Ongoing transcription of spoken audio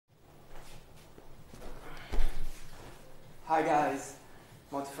Hi guys,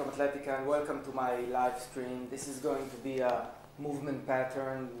 Moti from Athleticult and welcome to my live stream. This is going to be a movement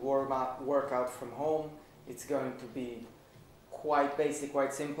pattern warm-up workout from home. It's going to be quite basic,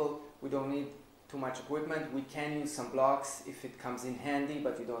 quite simple. We don't need too much equipment. We can use some blocks if it comes in handy,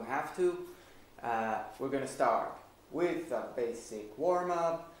 but you don't have to. We're going to start with a basic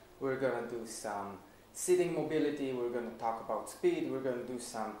warm-up. We're going to do some sitting mobility. We're going to talk about speed. We're going to do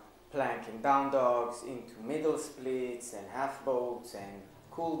some plank and down dogs into middle splits and half boats and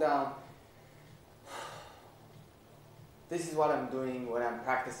cool down. This is what I'm doing when I'm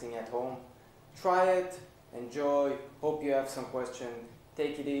practicing at home. Try it, enjoy, hope you have some questions,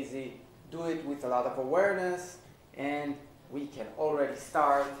 take it easy, do it with a lot of awareness, and we can already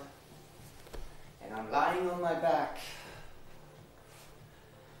start. And I'm lying on my back.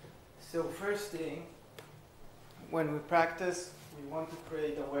 So first thing, when we practice, we want to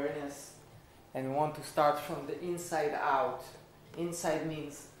create awareness and we want to start from the inside out. Inside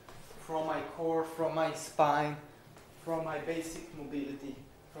means from my core, from my spine, from my basic mobility,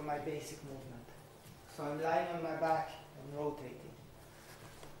 from my basic movement. So I'm lying on my back and rotating.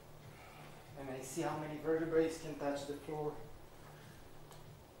 And I see how many vertebrae can touch the floor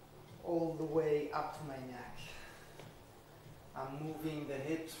all the way up to my neck. I'm moving the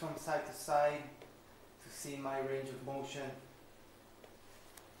hips from side to side to see my range of motion.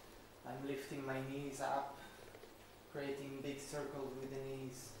 I'm lifting my knees up, creating big circles with the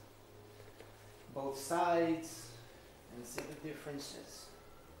knees, both sides, and see the differences.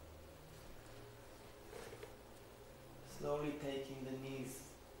 Slowly taking the knees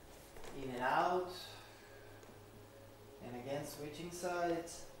in and out, and again switching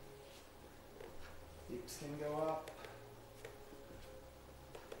sides. Hips can go up.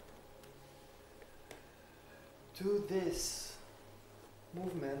 To this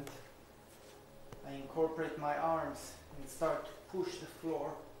movement, I incorporate my arms and start to push the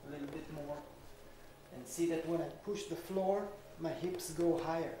floor a little bit more, and see that when I push the floor, my hips go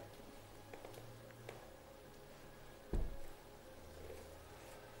higher. And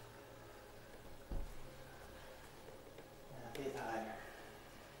a bit higher.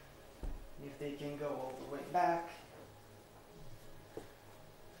 If they can go all the way back,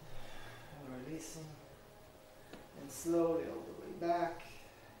 and releasing, and slowly all the way back.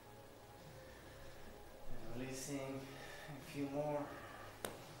 Releasing a few more,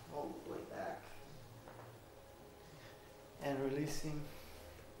 all the way back, and releasing.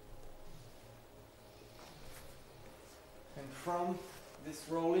 And from this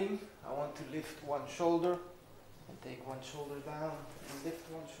rolling, I want to lift one shoulder and take one shoulder down and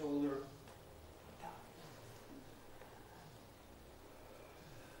lift one shoulder down.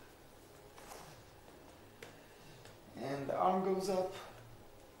 And the arm goes up.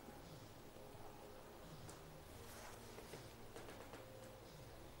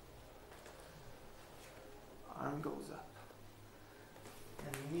 Arm goes up,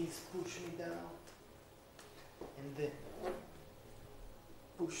 and the knees push me down, and then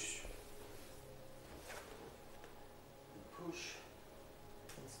push,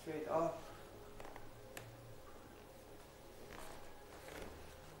 and straight up.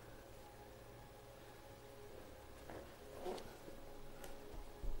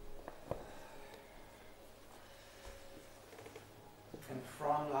 And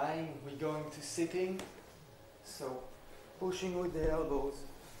from lying, we're going to sitting. So, pushing with the elbows,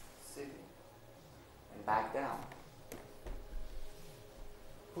 sitting, and back down.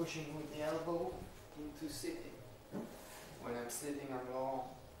 Pushing with the elbow into sitting. When I'm sitting, I'm long.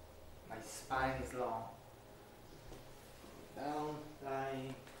 My spine is long. Down,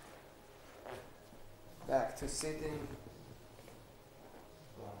 lying, back to sitting.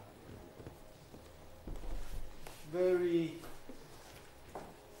 Very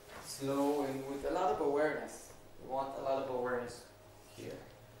slow and with a lot of awareness. We want a lot of awareness here.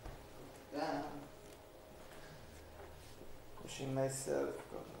 Down. Pushing myself,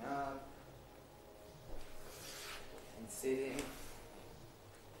 going up. And sitting.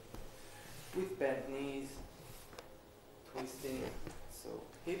 With bent knees. Twisting. So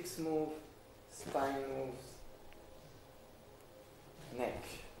hips move, spine moves, neck.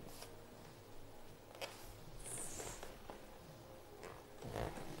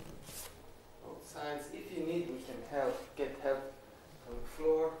 Sides. If you need, we can get help from the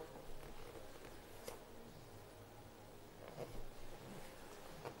floor.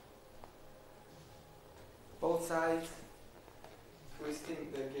 Both sides,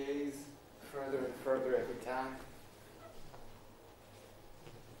 twisting the gaze further and further every time.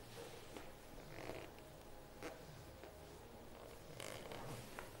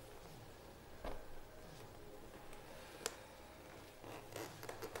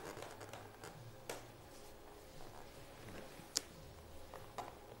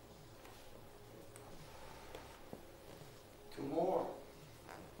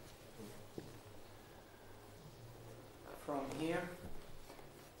 here,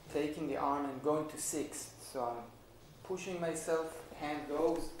 taking the arm and going to 6. So I'm pushing myself, hand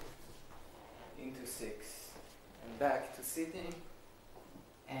goes into 6. And back to sitting,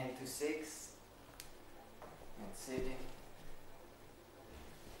 and to 6, and sitting,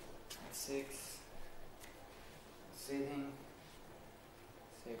 and 6, sitting,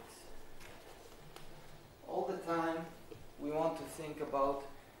 6. All the time we want to think about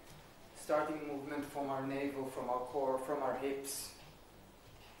starting movement from our navel, from our core, from our hips,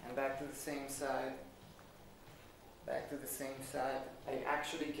 and back to the same side, back to the same side. I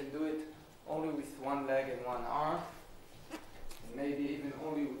actually can do it only with one leg and one arm, and maybe even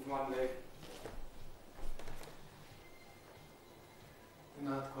only with one leg. Do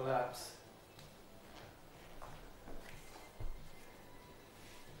not collapse.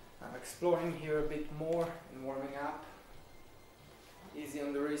 I'm exploring here a bit more and warming up. Easy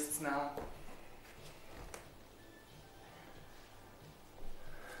on the wrists now.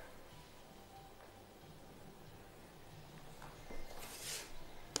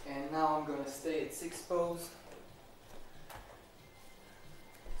 And now I'm going to stay at 6 pose.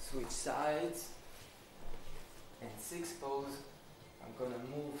 Switch sides. And 6 pose, I'm going to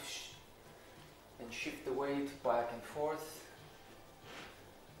move and shift the weight back and forth.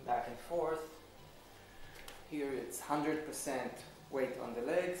 Back and forth. Here it's 100% weight on the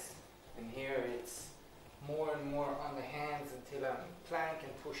legs, and here it's more and more on the hands until I'm plank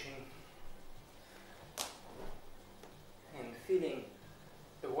and pushing and feeling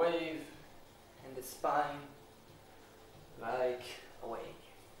the wave and the spine like a wave.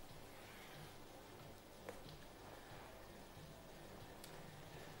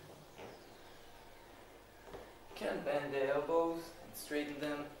 You can bend the elbows and straighten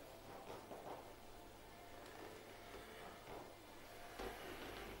them.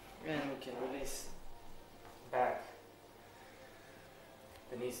 And we can release back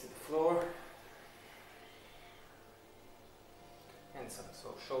the knees to the floor. And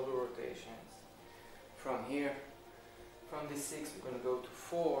so shoulder rotations. From here, from this 6, we're going to go to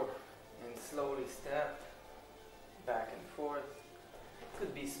 4 and slowly step back and forth.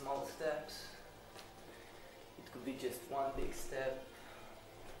 Could be small steps. It could be just one big step.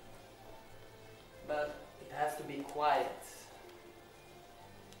 But it has to be quiet.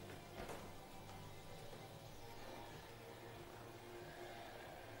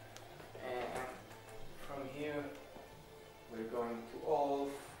 And from here, we're going to all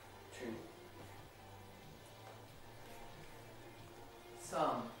 2.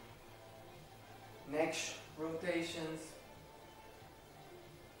 Some neck rotations,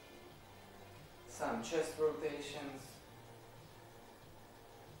 some chest rotations,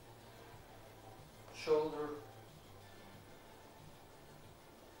 shoulder,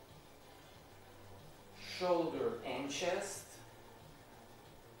 shoulder and chest,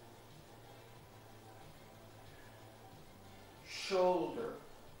 shoulder,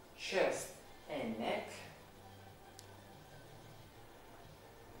 chest and neck,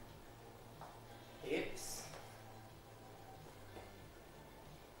 hips,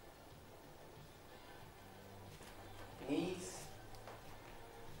 knees,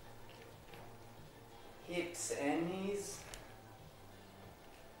 hips and knees,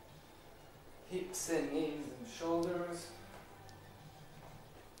 hips and knees and shoulders,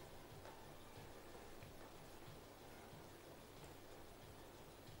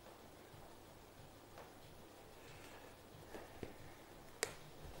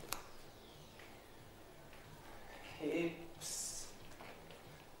 hips,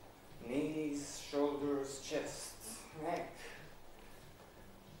 knees, shoulders, chest, neck,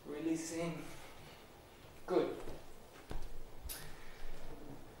 releasing. Good.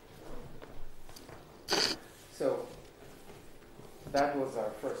 So that was our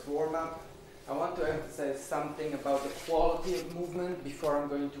first warm-up. I want to emphasize something about the quality of movement before I'm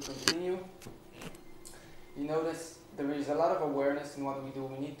going to continue. You notice there is a lot of awareness in what we do.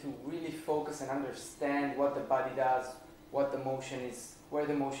 We need to really focus and understand what the body does, what the motion is, where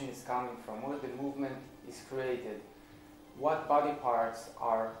the motion is coming from, where the movement is created, what body parts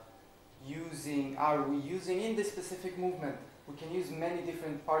are we using in this specific movement. We can use many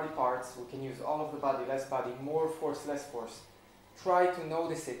different body parts. We can use all of the body, less body, more force, less force. Try to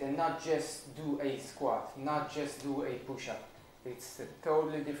notice it and not just do a squat, not just do a push-up. It's a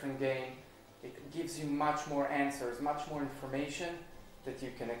totally different game. It gives you much more answers, much more information that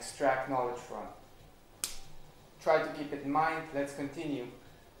you can extract knowledge from. Try to keep it in mind. Let's continue.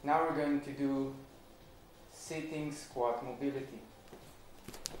 Now we're going to do sitting squat mobility.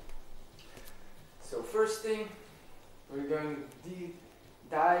 So first thing, we're going to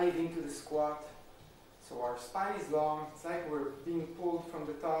dive into the squat. So our spine is long, it's like we're being pulled from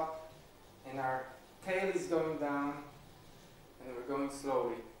the top, and our tail is going down, and we're going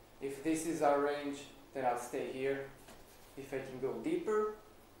slowly. If this is our range, then I'll stay here. If I can go deeper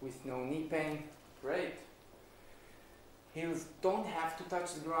with no knee pain, great. Heels don't have to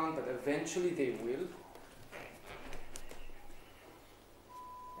touch the ground, but eventually they will.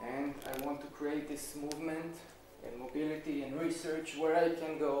 And I want to create this movement and mobility and research where I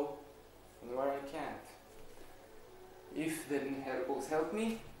can go and where I can't. If the elbows help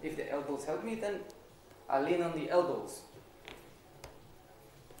me, then I'll lean on the elbows.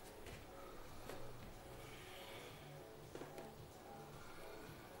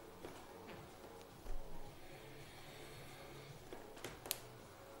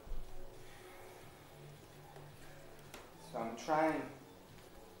 So I'm trying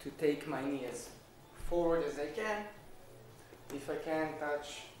to take my knee as forward as I can. If I can't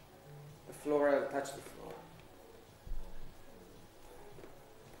touch the floor, I'll touch the floor.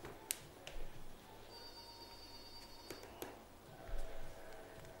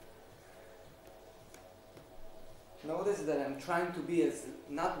 Notice that I'm trying to be as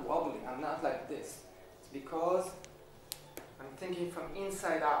not wobbling. I'm not like this. It's because I'm thinking from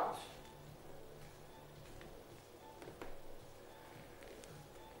inside out.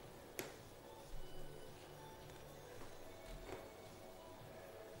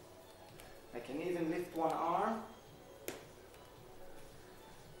 I can even lift one arm,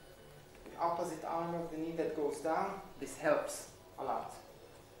 the opposite arm of the knee that goes down. This helps a lot.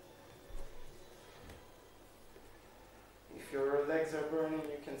 If your legs are burning,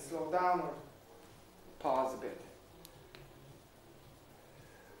 you can slow down or pause a bit.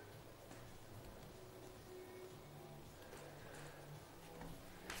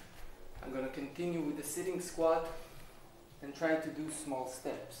 I'm going to continue with the sitting squat and try to do small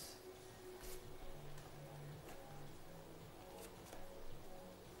steps.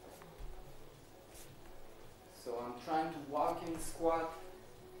 So I'm trying to walk in squat,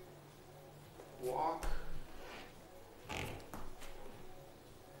 walk,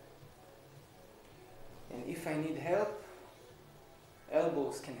 and if I need help,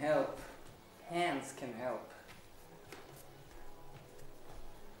 elbows can help, hands can help.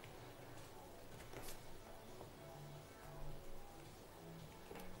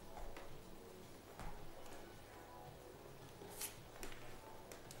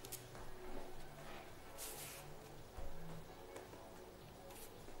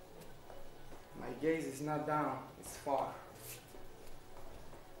 Gaze is not down, it's far.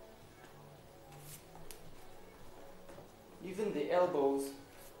 Even the elbows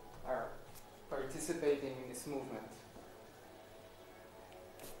are participating in this movement.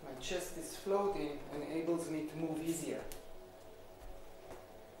 My chest is floating and enables me to move easier.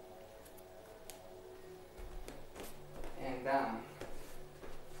 And down.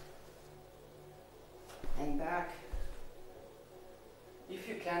 And back. If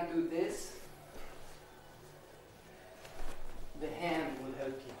you can't do this, the hand will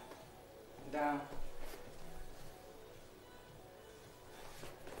help you. Down.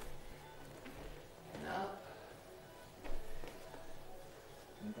 And up.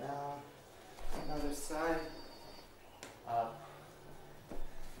 And down. Another side. Up.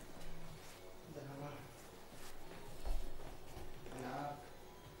 Down. And up.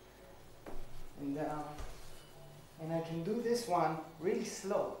 And down. And I can do this one really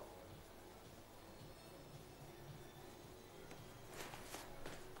slow.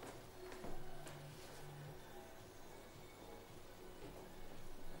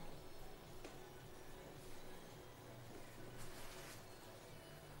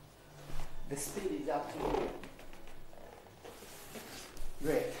 The speed is up to you.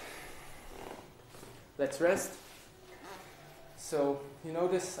 Great. Let's rest. So, you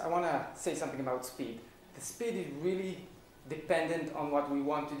notice, I want to say something about speed. The speed is really dependent on what we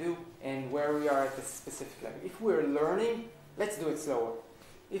want to do and where we are at the specific level. If we're learning, let's do it slower.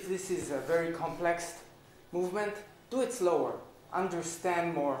 If this is a very complex movement, do it slower.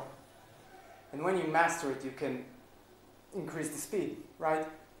 Understand more. And when you master it, you can increase the speed, right?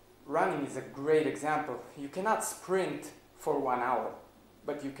 Running is a great example. You cannot sprint for 1 hour,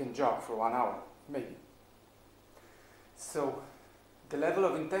 but you can jog for 1 hour, maybe. So the level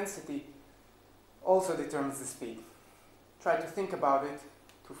of intensity also determines the speed. Try to think about it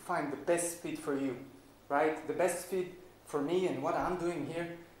to find the best speed for you, right? The best speed for me and what I'm doing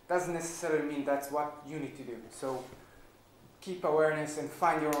here doesn't necessarily mean that's what you need to do. So keep awareness and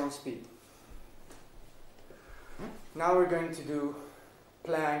find your own speed. Now we're going to do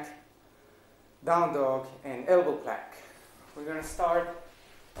plank, down dog, and elbow plank. We're going to start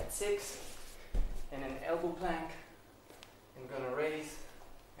at 6, and an elbow plank. I'm gonna raise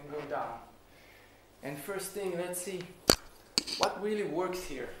and go down. And first thing, let's see what really works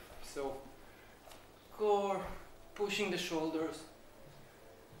here. So core, pushing the shoulders,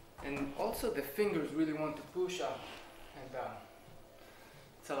 and also the fingers really want to push up and down.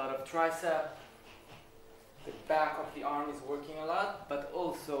 It's a lot of tricep. The back of the arm is working a lot, but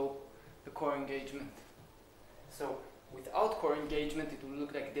also the core engagement. So without core engagement, it will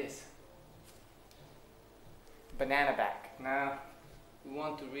look like this. Banana back. Now we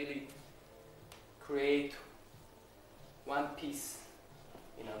want to really create one piece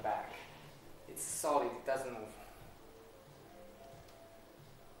in our back. It's solid, it doesn't move.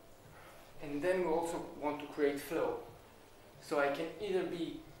 And then we also want to create flow. So I can either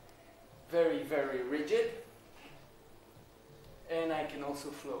be very, very rigid, and I can also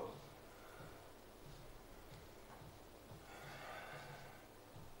flow.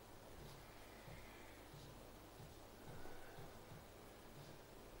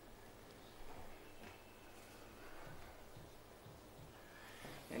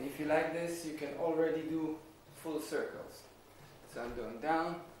 And if you like this, you can already do full circles. So I'm going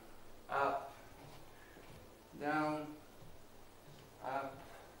down, up, down, up,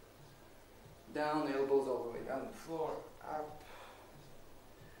 down, elbows all the way down the floor, up,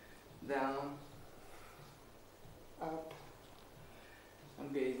 down, up.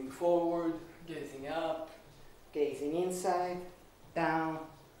 I'm gazing forward, gazing up, gazing inside, down,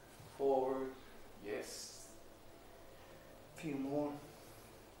 forward, yes. A few more.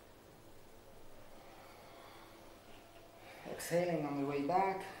 Exhaling on the way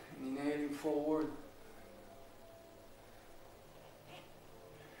back, inhaling forward.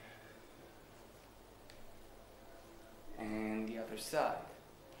 And the other side.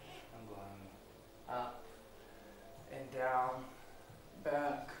 I'm going up and down,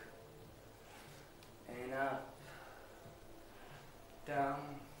 back and up, down,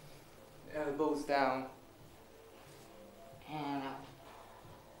 elbows down, and up.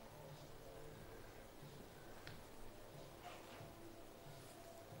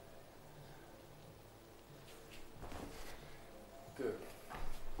 Good.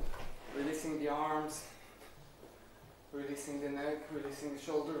 Releasing the arms, releasing the neck, releasing the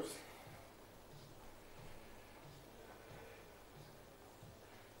shoulders.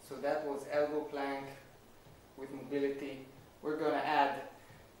 So that was elbow plank with mobility. We're going to add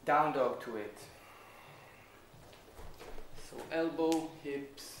down dog to it. So elbow,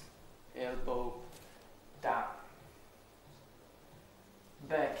 hips, elbow, down.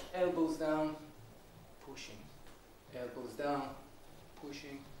 Back, elbows down, pushing. Elbows down,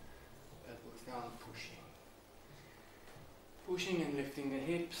 pushing. Elbows down, pushing. Pushing and lifting the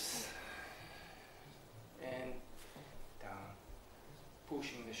hips. And down.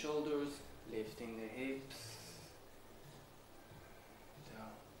 Pushing the shoulders, lifting the hips. Down.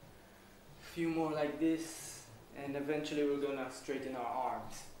 A few more like this, and eventually we're gonna straighten our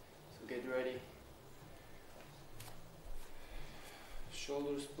arms. So get ready.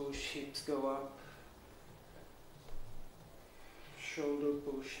 Shoulders push, hips go up. Shoulder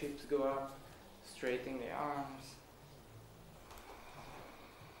push, hips go up. Straighten the arms.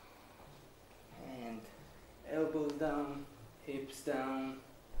 And elbows down, hips down.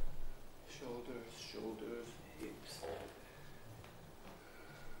 Shoulders, shoulders, hips.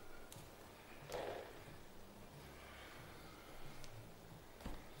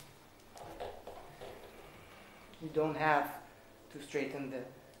 You don't have to straighten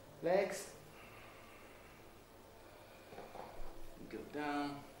the legs. Go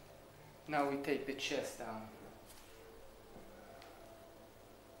down. Now we take the chest down.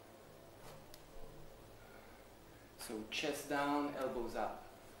 So chest down, elbows up.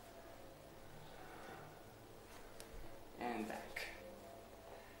 And back.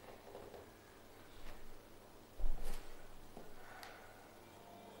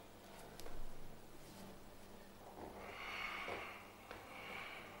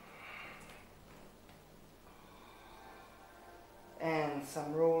 And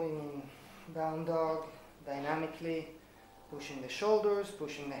some rolling in down dog, dynamically, pushing the shoulders,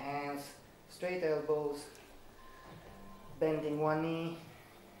 pushing the hands, straight elbows, bending one knee,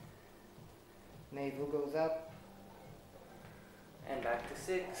 navel goes up, and back to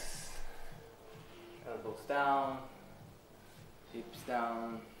 6, elbows down, hips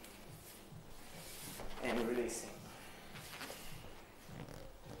down, and releasing.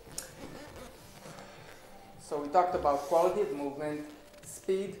 So we talked about quality of movement,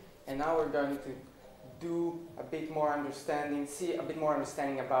 speed, and now we're going to do a bit more understanding, see a bit more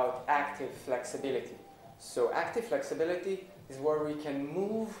understanding about active flexibility. So active flexibility is where we can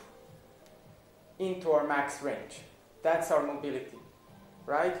move into our max range. That's our mobility,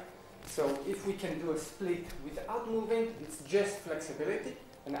 right? So if we can do a split without moving, it's just flexibility.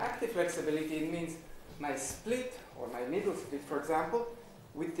 And active flexibility, it means my split, or my middle split, for example,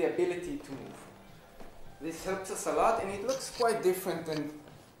 with the ability to move. This helps us a lot, and it looks quite different than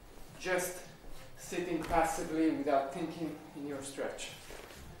just sitting passively without thinking in your stretch.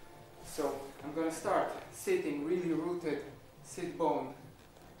 So I'm going to start sitting really rooted, sit bone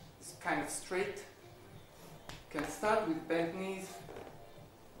is kind of straight. You can start with bent knees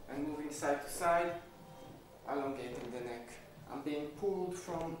and moving side to side, elongating the neck. I'm being pulled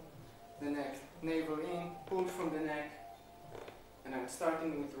from the neck, navel in, pulled from the neck, and I'm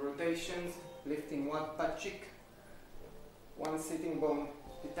starting with rotations, lifting one butt cheek, one sitting bone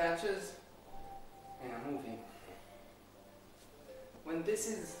detaches, and I'm moving. When this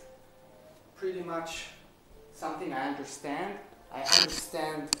is pretty much something I understand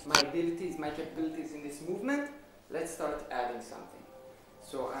my abilities, my capabilities in this movement, let's start adding something.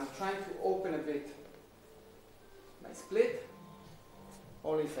 So I'm trying to open a bit my split,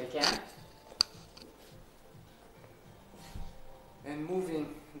 only if I can, and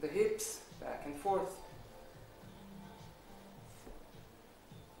moving the hips back and forth.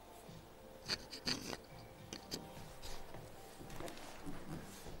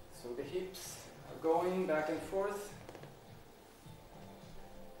 So the hips are going back and forth,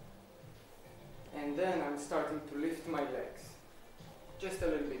 and then I'm starting to lift my legs, just a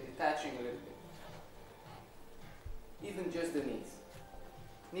little bit, detaching a little bit, even just the knees.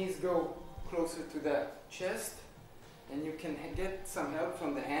 Knees go closer to the chest, and you can get some help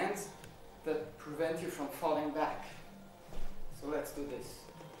from the hands that prevent you from falling back. So let's do this.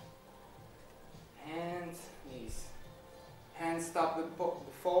 Hands, knees. Hands stop the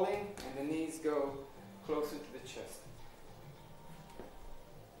falling, and the knees go closer to the chest.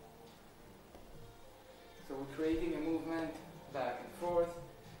 So we're creating a movement back and forth.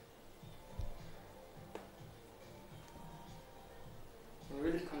 And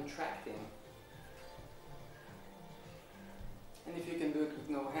really contracting. And if you can do it with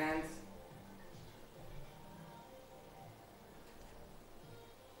no hands,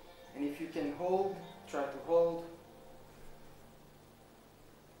 and if you can hold, try to hold,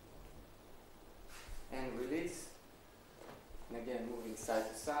 and release. And again, moving side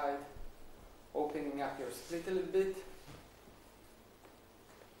to side, opening up your split a little bit.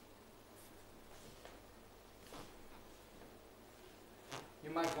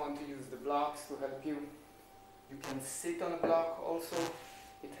 You might want to use the blocks to help you. You can sit on a block also,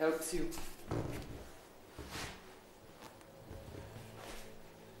 it helps you.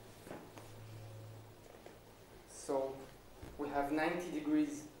 So we have 90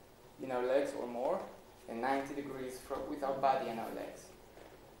 degrees in our legs or more, and 90 degrees with our body and our legs.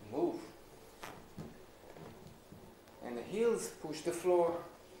 Move. And the heels push the floor,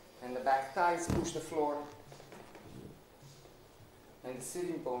 and the back thighs push the floor, and the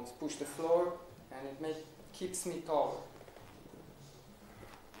sitting bones push the floor, and it keeps me taller.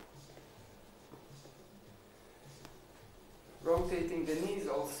 Rotating the knees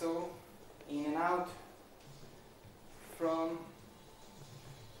also in and out from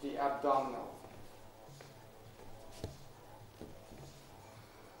the abdominal.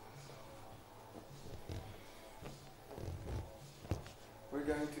 We're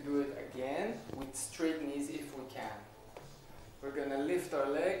going to do it again with straight knees if we can. We're going to lift our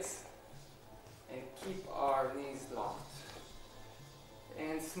legs and keep our knees locked.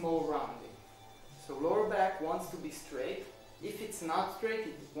 And small rounding. So lower back wants to be straight. If it's not straight,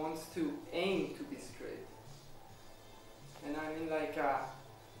 it wants to aim to be straight. And I'm in like a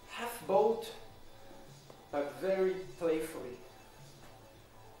half boat, but very playfully.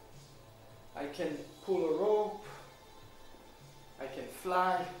 I can pull a rope, I can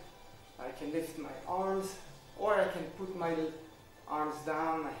fly, I can lift my arms, or I can put my arms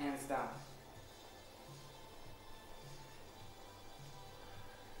down, my hands down.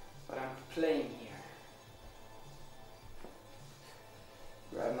 But I'm playing here.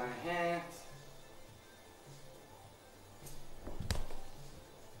 Grab my hands.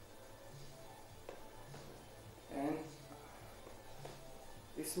 And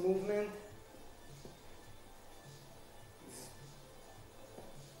this movement is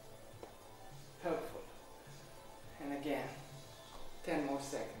helpful. And again, 10 more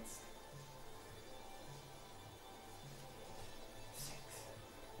seconds. 6,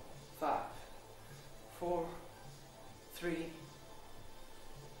 5, 4, 3,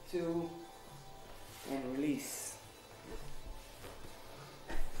 2, and release.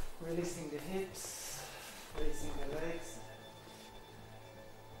 Releasing the hips, releasing the legs.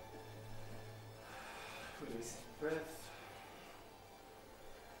 release breath.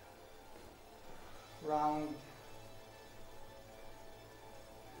 Round.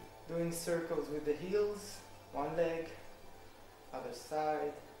 Doing circles with the heels, one leg, other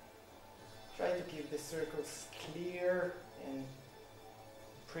side. Try to keep the circles clear and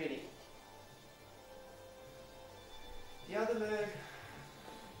pretty. The other leg,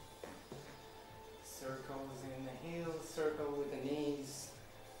 circles in the heels, circle with the knees,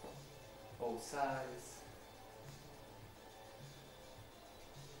 both sides.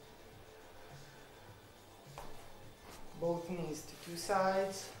 Both knees to two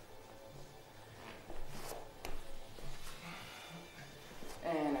sides.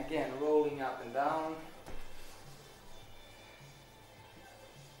 And again, rolling up and down.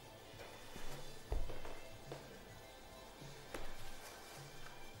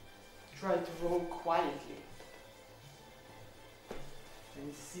 Try to roll quietly.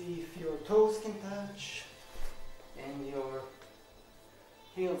 And see if your toes can touch and your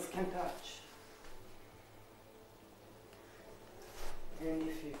heels can touch. And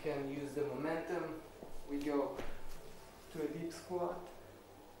if you can use the momentum, we go to a deep squat,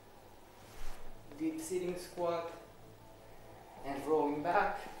 deep sitting squat, and rolling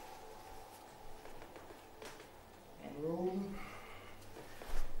back, and rolling,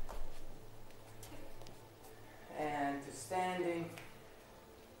 and to standing,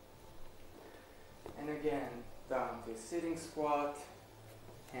 and again down to a sitting squat,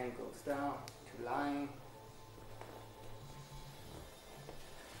 hand goes down to lying,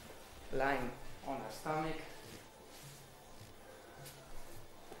 lying on our stomach.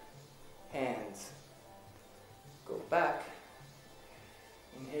 Hands go back,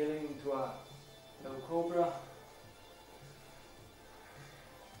 inhaling into a low cobra.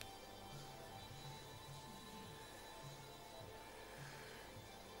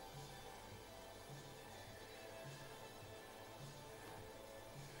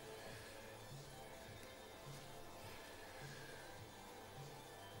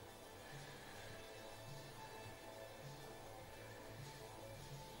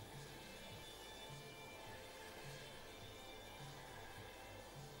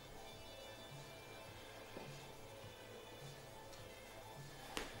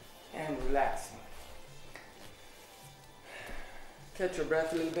 And relaxing. Catch your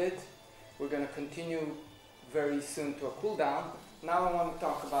breath a little bit. We're going to continue very soon to a cool down. Now I want to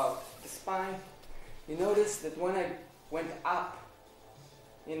talk about the spine. You notice that when I went up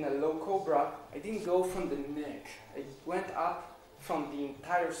in a low cobra, I didn't go from the neck. I went up from the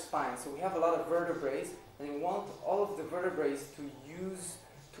entire spine. So we have a lot of vertebrae, and I want all of the vertebrae to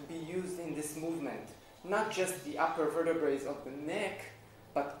be used in this movement. Not just the upper vertebrae of the neck,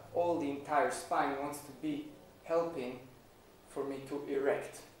 but all the entire spine wants to be helping for me to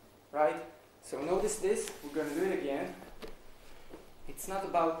erect, right? So notice this, we're going to do it again. It's not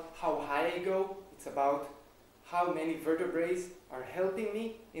about how high I go, it's about how many vertebrae are helping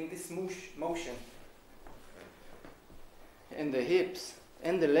me in this motion. And the hips,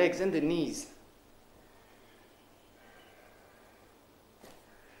 and the legs, and the knees.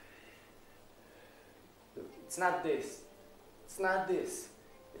 Look, it's not this, it's not this.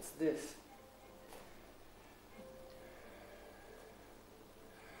 It's this.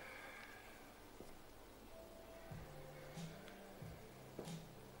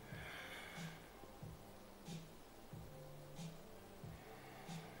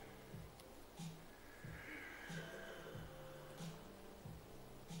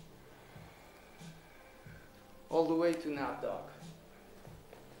 All the way to nap dog.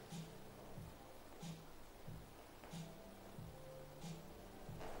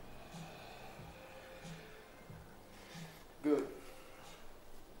 Good.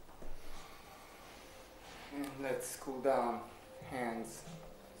 And let's cool down. Hands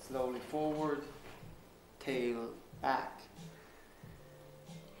slowly forward, tail back.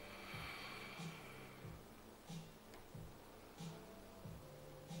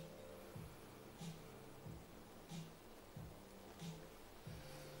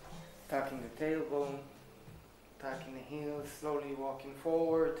 Tucking the tailbone, tucking the heels, slowly walking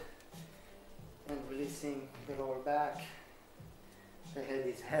forward and releasing the lower back. The head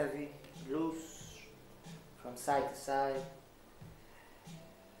is heavy, loose, from side to side.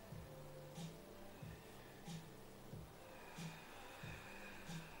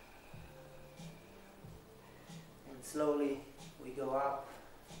 And slowly we go up,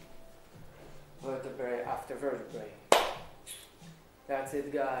 vertebrae after vertebrae. That's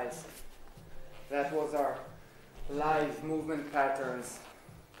it, guys. That was our live movement patterns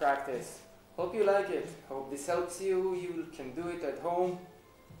practice. Hope you like it. Hope this helps you. You can do it at home.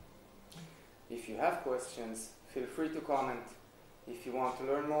 If you have questions, feel free to comment. If you want to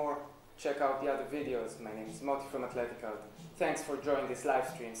learn more, check out the other videos. My name is Moti from Athleticult. Thanks for joining this live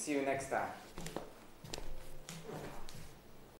stream. See you next time.